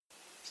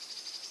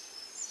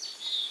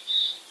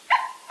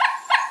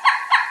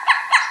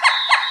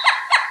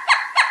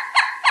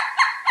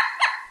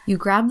You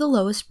grab the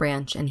lowest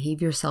branch and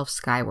heave yourself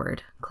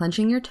skyward.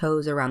 Clenching your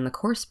toes around the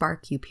coarse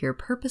bark, you peer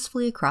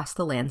purposefully across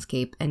the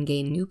landscape and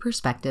gain new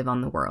perspective on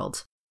the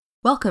world.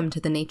 Welcome to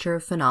the Nature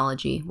of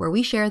Phenology, where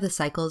we share the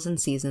cycles and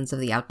seasons of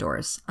the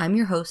outdoors. I'm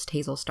your host,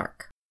 Hazel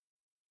Stark.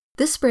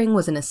 This spring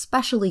was an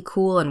especially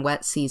cool and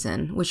wet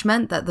season, which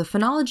meant that the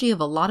phenology of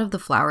a lot of the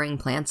flowering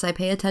plants I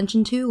pay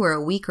attention to were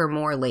a week or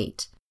more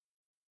late.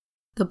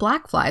 The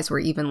black flies were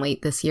even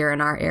late this year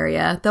in our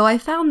area, though I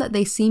found that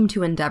they seemed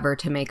to endeavor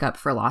to make up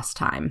for lost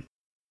time.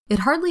 It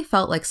hardly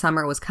felt like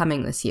summer was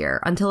coming this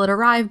year, until it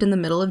arrived in the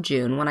middle of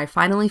June when I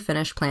finally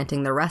finished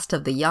planting the rest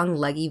of the young,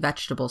 leggy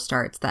vegetable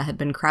starts that had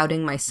been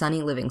crowding my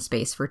sunny living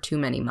space for too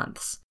many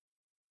months.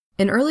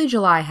 In early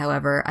July,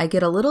 however, I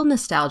get a little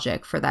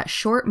nostalgic for that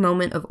short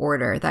moment of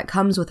order that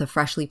comes with a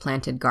freshly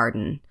planted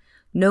garden.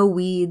 No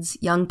weeds,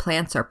 young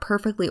plants are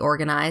perfectly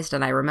organized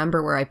and I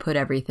remember where I put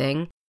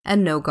everything,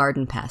 and no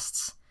garden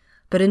pests.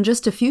 But in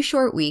just a few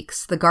short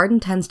weeks, the garden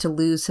tends to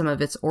lose some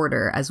of its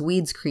order as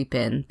weeds creep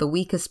in, the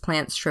weakest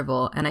plants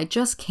shrivel, and I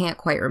just can't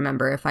quite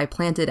remember if I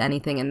planted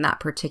anything in that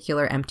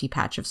particular empty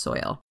patch of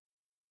soil.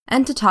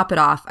 And to top it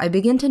off, I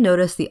begin to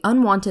notice the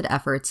unwanted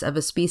efforts of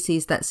a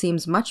species that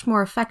seems much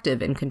more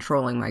effective in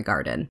controlling my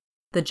garden,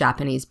 the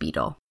Japanese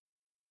beetle.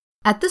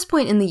 At this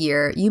point in the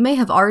year, you may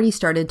have already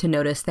started to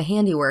notice the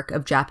handiwork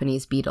of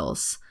Japanese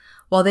beetles.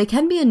 While they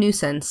can be a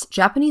nuisance,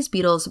 Japanese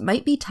beetles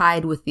might be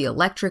tied with the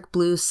electric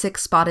blue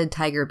six-spotted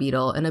tiger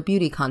beetle in a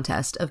beauty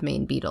contest of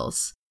Maine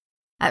beetles.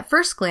 At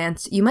first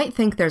glance, you might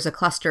think there's a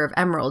cluster of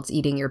emeralds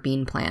eating your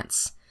bean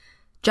plants.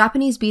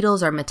 Japanese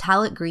beetles are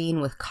metallic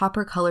green with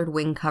copper-colored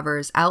wing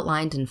covers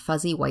outlined in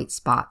fuzzy white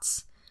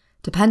spots.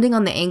 Depending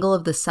on the angle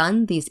of the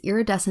sun, these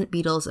iridescent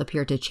beetles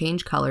appear to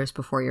change colors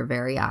before your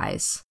very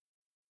eyes.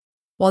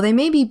 While they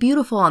may be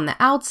beautiful on the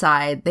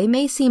outside, they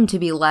may seem to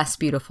be less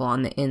beautiful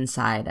on the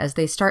inside as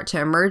they start to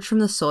emerge from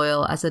the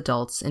soil as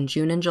adults in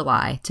June and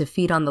July to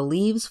feed on the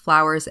leaves,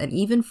 flowers, and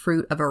even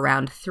fruit of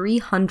around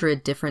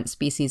 300 different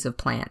species of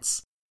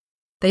plants.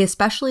 They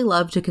especially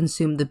love to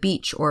consume the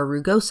beech or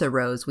rugosa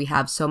rose we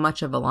have so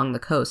much of along the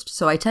coast,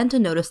 so I tend to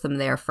notice them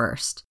there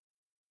first.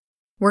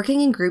 Working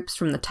in groups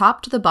from the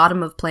top to the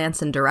bottom of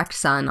plants in direct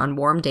sun on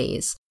warm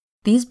days,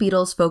 these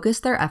beetles focus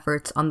their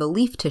efforts on the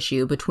leaf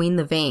tissue between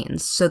the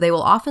veins, so they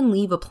will often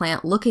leave a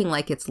plant looking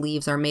like its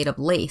leaves are made of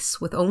lace,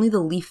 with only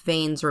the leaf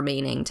veins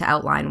remaining to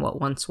outline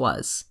what once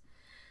was.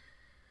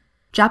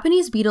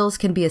 Japanese beetles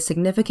can be a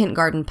significant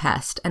garden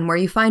pest, and where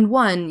you find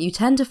one, you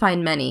tend to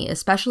find many,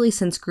 especially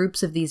since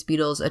groups of these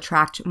beetles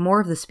attract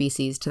more of the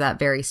species to that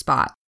very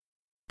spot.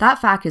 That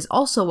fact is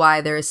also why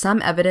there is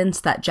some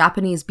evidence that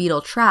Japanese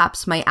beetle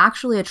traps might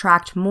actually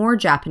attract more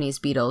Japanese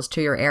beetles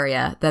to your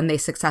area than they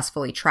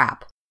successfully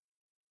trap.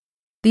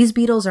 These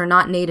beetles are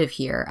not native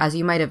here, as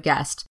you might have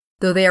guessed,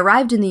 though they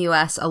arrived in the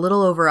US a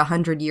little over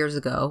 100 years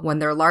ago when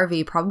their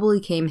larvae probably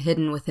came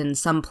hidden within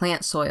some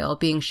plant soil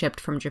being shipped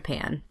from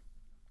Japan.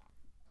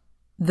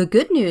 The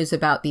good news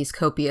about these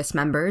copious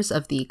members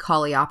of the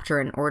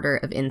Coleopteran order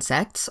of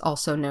insects,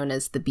 also known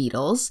as the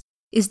beetles,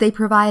 is they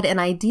provide an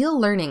ideal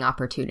learning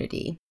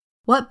opportunity.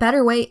 What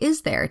better way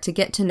is there to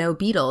get to know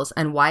beetles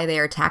and why they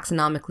are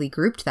taxonomically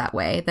grouped that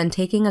way than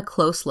taking a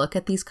close look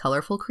at these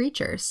colorful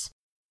creatures?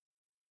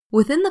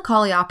 Within the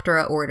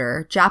Coleoptera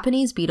order,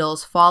 Japanese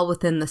beetles fall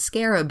within the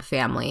scarab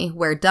family,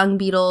 where dung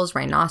beetles,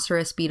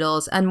 rhinoceros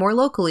beetles, and more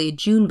locally,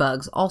 June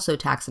bugs also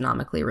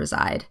taxonomically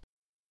reside.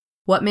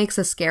 What makes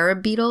a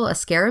scarab beetle?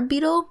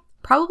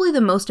 Probably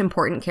the most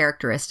important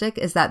characteristic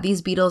is that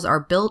these beetles are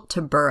built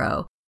to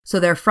burrow, so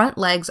their front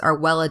legs are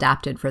well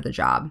adapted for the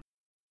job.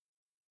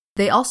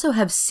 They also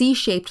have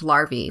C-shaped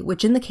larvae,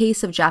 which in the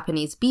case of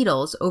Japanese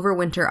beetles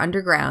overwinter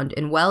underground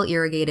in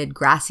well-irrigated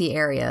grassy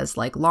areas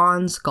like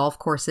lawns, golf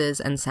courses,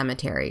 and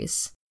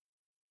cemeteries.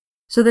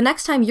 So the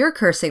next time you're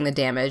cursing the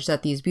damage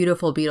that these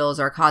beautiful beetles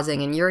are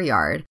causing in your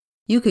yard,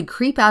 you could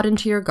creep out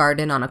into your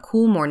garden on a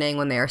cool morning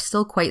when they are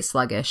still quite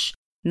sluggish,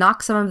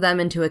 knock some of them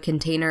into a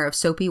container of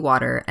soapy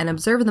water, and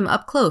observe them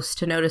up close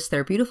to notice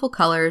their beautiful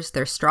colors,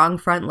 their strong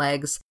front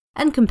legs,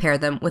 and compare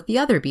them with the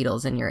other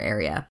beetles in your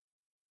area.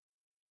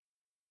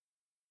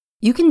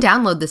 You can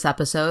download this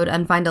episode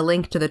and find a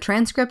link to the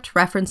transcript,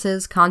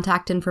 references,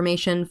 contact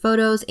information,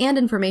 photos, and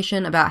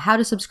information about how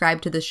to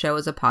subscribe to this show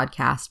as a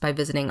podcast by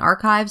visiting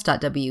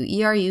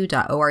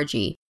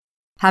archives.weru.org.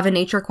 Have a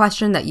nature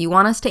question that you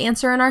want us to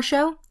answer in our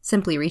show?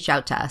 Simply reach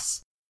out to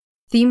us.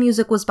 Theme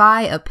music was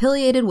by A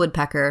Pileated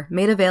Woodpecker,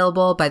 made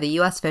available by the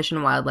U.S. Fish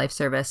and Wildlife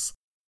Service.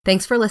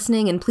 Thanks for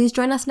listening, and please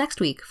join us next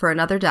week for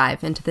another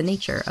dive into the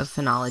nature of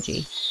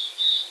phenology.